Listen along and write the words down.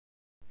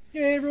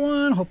Hey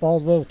everyone, hope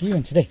all's well with you.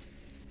 And today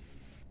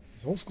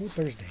is Old School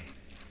Thursday.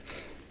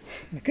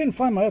 I couldn't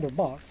find my other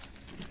box,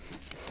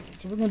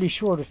 so we're going to be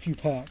short a few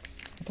packs,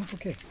 but that's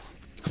okay.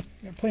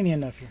 Got plenty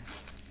enough here.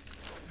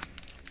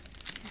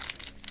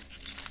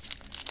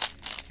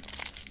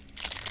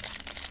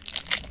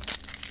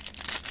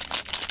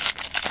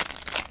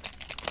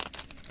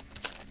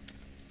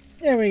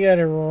 There we got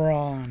a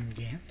Ron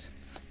Gant.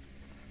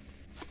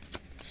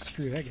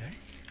 Screw that guy.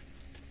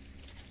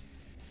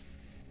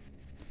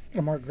 Got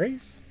a Mark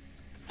Grace,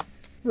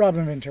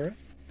 Robin Ventura,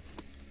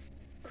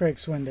 Craig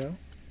Swindell,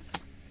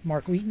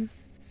 Mark Wheaton,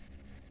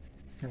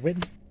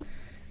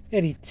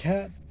 Eddie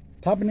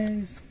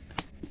Tabanez,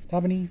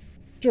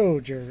 Joe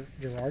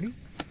Girardi,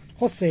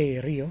 Jose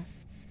Rio,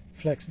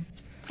 Flexen,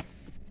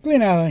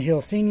 Glenn Allen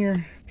Hill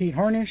Sr., Pete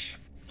Harnish,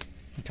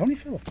 and Tony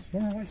Phillips,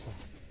 former White Sox.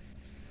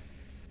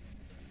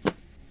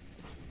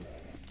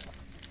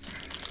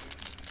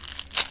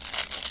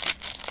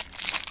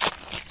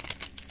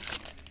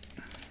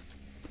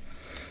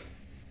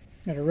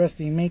 Got a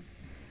Rusty Maccham.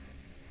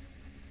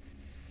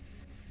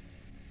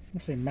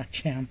 I'll say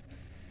Maccham.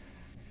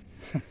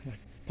 Like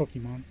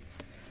Pokemon.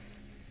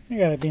 I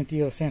got a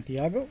Benthio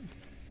Santiago.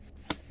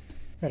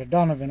 Got a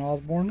Donovan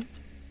Osborne.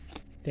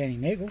 Danny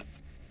Nagel.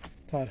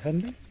 Todd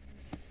Hundley.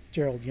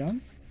 Gerald Young.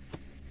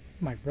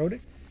 Mike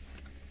Brodick.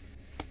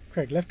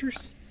 Craig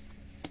Lefters.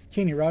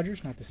 Kenny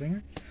Rogers, not the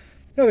singer.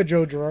 Another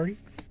Joe Girardi.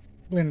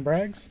 Glenn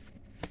Braggs.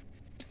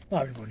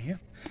 Bobby Bonilla.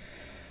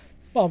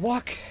 Bob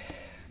Walk.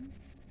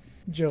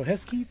 Joe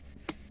Heskey,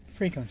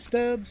 Franklin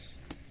Stubbs,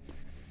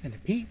 and a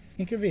Pete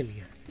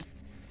Incaviglia.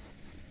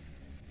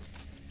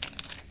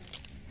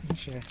 I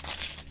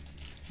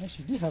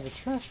actually do have a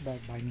trash bag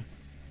by me.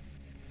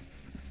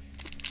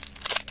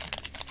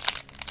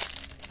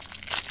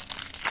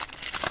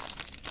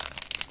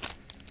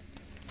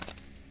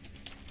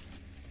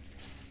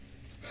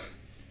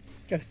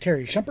 Got a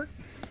Terry Shumpert.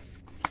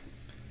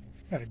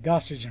 Got a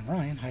Gossage and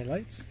Ryan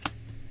highlights.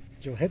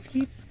 Joe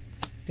Heskey,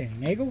 Danny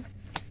Nagel,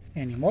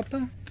 Andy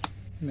Mota,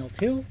 Milt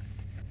Hill,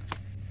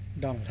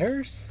 Donald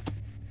Harris,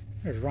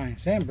 there's Ryan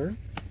Sandberg,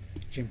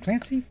 Jim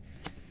Clancy,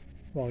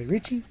 Wally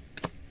Ritchie,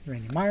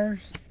 Randy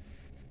Myers,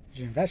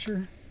 Jim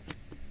Vetcher,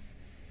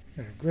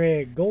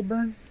 Greg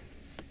Goldburn,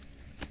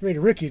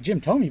 Rated Rookie of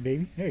Jim Thome,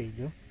 baby. There you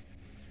go.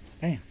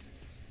 Bam.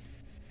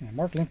 And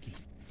Mark Lemke.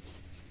 So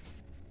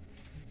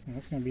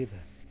that's gonna be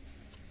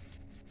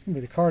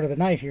the card of the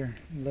night here,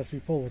 unless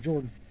we pull a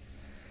Jordan.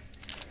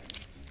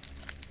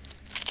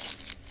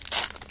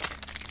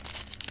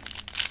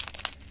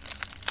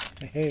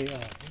 Hey,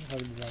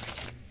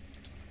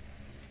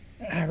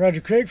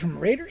 Roger Craig from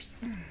Raiders,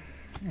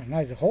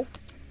 Isaac Holt,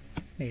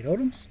 Nate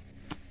Odoms,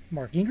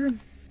 Mark Ingram,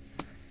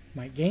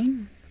 Mike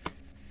Gain,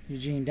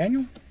 Eugene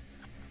Daniel,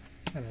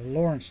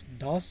 Lawrence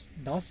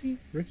Dossie,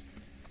 rookie,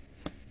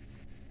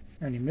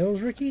 Ernie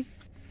Mills, rookie,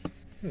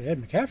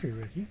 Ed McCaffrey,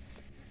 rookie,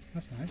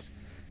 that's nice,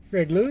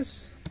 Greg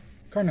Lewis,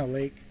 Carnell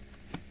Lake,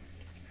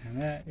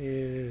 and that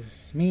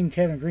is Mean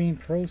Kevin Green,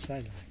 Pro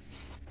Sideline.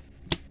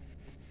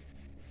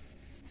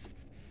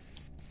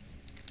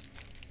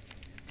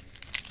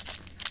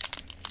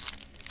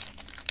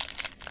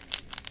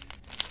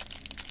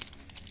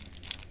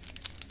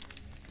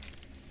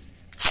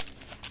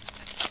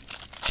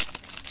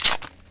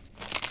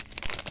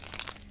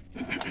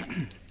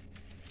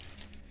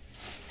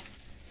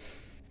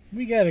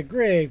 We got a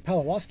Greg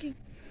Palawoski,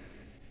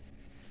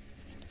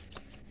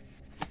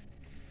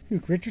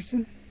 Luke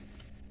Richardson,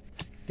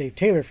 Dave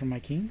Taylor from my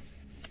Kings.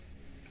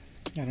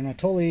 Got an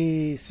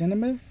Anatoly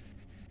Sinemov,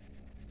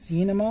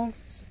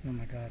 oh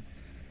my god,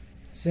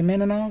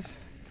 Semenov.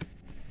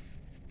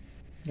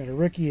 Got a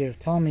rookie of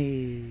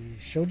Tommy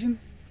Shojin,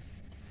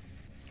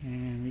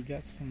 and we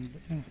got some,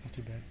 that's not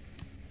too bad.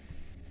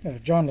 Got a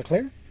John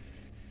LeClaire,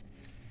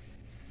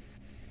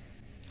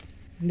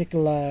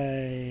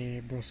 Nikolai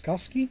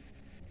Broskovsky,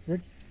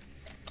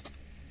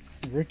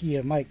 rookie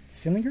of Mike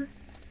Sillinger,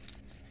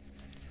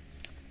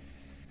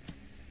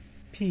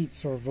 Pete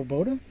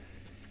Sorvoboda,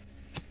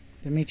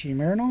 Dmitry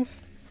Marinov,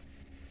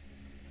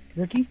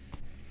 rookie.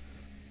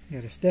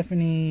 Got a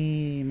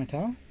Stephanie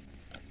Mathau,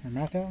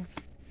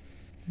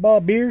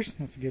 Bob Beers,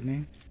 that's a good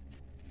name.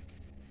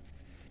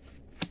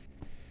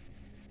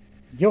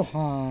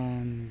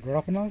 Johan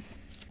Goropanov,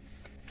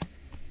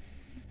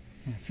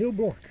 and Phil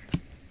Bork.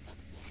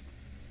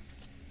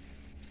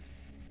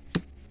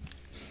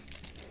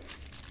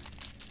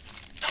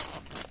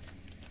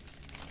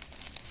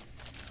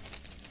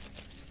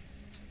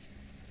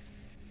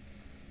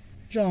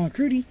 John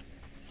Crudy,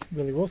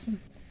 Willie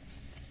Wilson,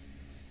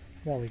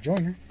 Wally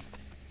Joyner,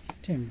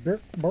 Tim Burke,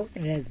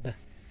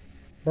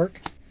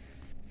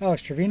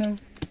 Alex Trevino,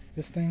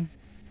 this thing,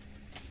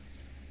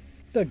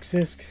 Doug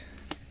Sisk,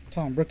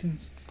 Tom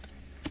Brookins,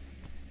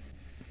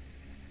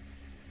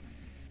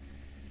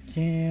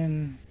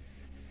 Ken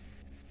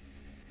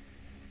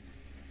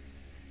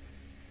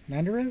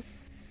Landrex?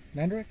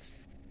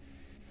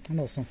 I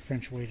know some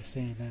French way to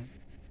say that.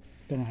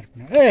 Don't know how to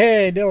pronounce it.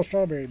 Hey, Dale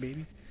Strawberry,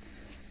 baby.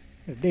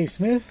 Dave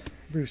Smith,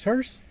 Bruce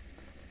Hurst,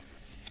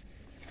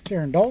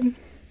 Darren Dalton,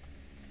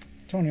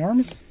 Tony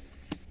Armas,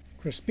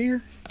 Chris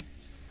Spear,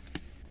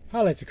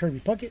 highlights of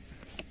Kirby Puckett,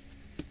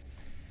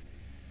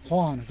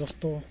 Juan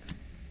Agosto,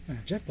 and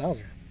a Jeff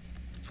Blauser.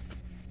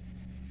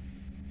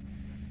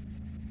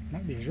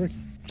 Might be his rookie.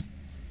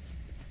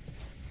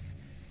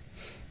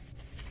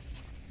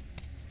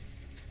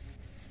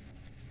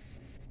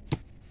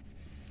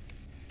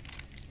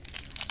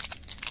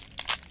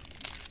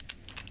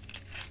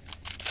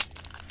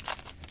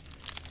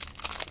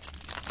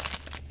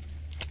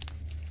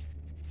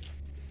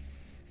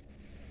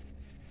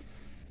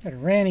 Got a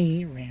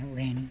Randy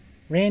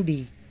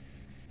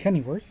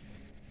Kennyworth,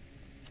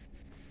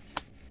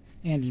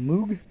 Andy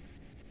Moog,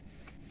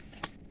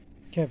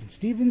 Kevin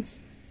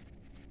Stevens,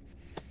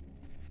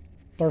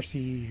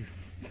 Darcy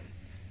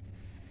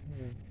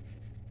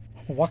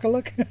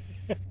Wakaluk,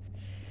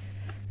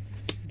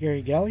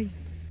 Gary Galley,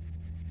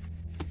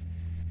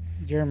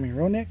 Jeremy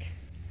Roenick,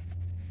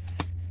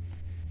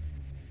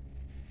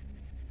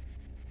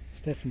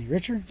 Stephanie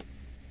Richard.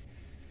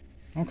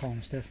 I'm calling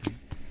her Stephanie.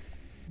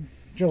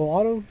 Joel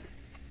Otto,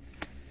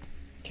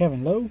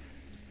 Kevin Lowe,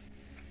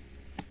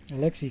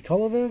 Alexei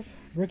Kolovev,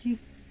 rookie,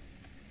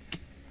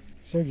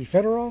 Sergei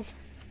Fedorov,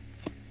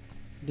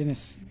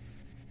 Dennis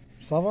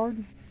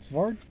Savard,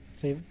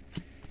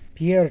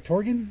 Pierre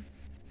Torgan,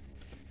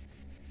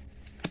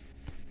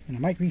 and a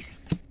Mike Reese.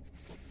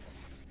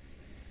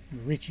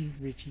 Richie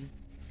Reese.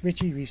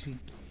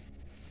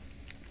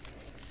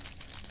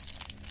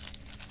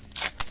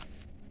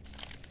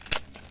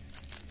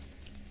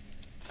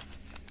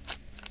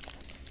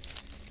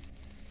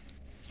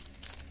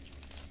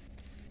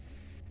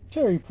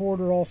 Terry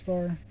Porter,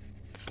 All-Star.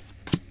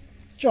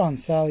 John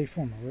Sally,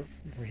 former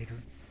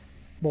Raider.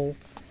 Bull.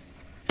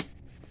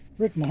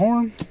 Rick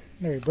Mahorn,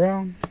 Larry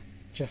Brown,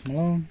 Jeff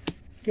Malone,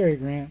 Gary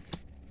Grant,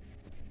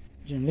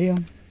 Jim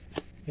Liam,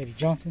 Eddie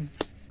Johnson,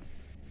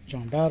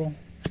 John Battle,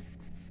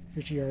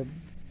 Richie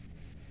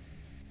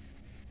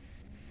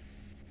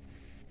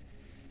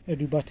Edu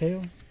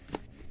Bateo,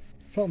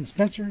 Felton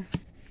Spencer,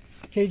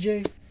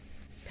 KJ,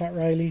 Pat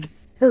Riley,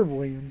 Herb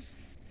Williams,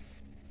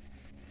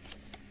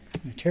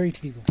 and Terry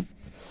Teagle.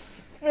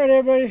 Alright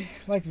everybody,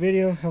 like the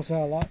video, helps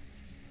out a lot.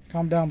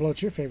 Comment down below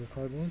what your favorite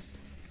card was.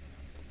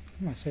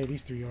 I'm going to say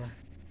these three are.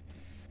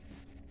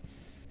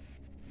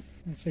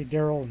 Let's say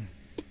Daryl and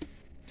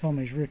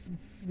Tomei's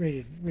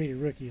rated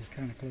rookie is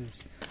kind of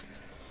close.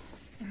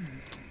 If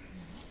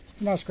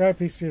you're not subscribed,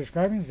 please consider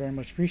subscribing. It's very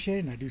much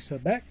appreciated, and I do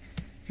sub back.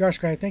 If you are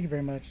subscribed, thank you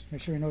very much.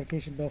 Make sure your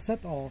notification bell is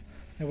set to all.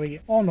 That way you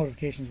get all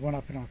notifications when I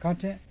put on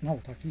content, and I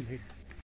will talk to you later.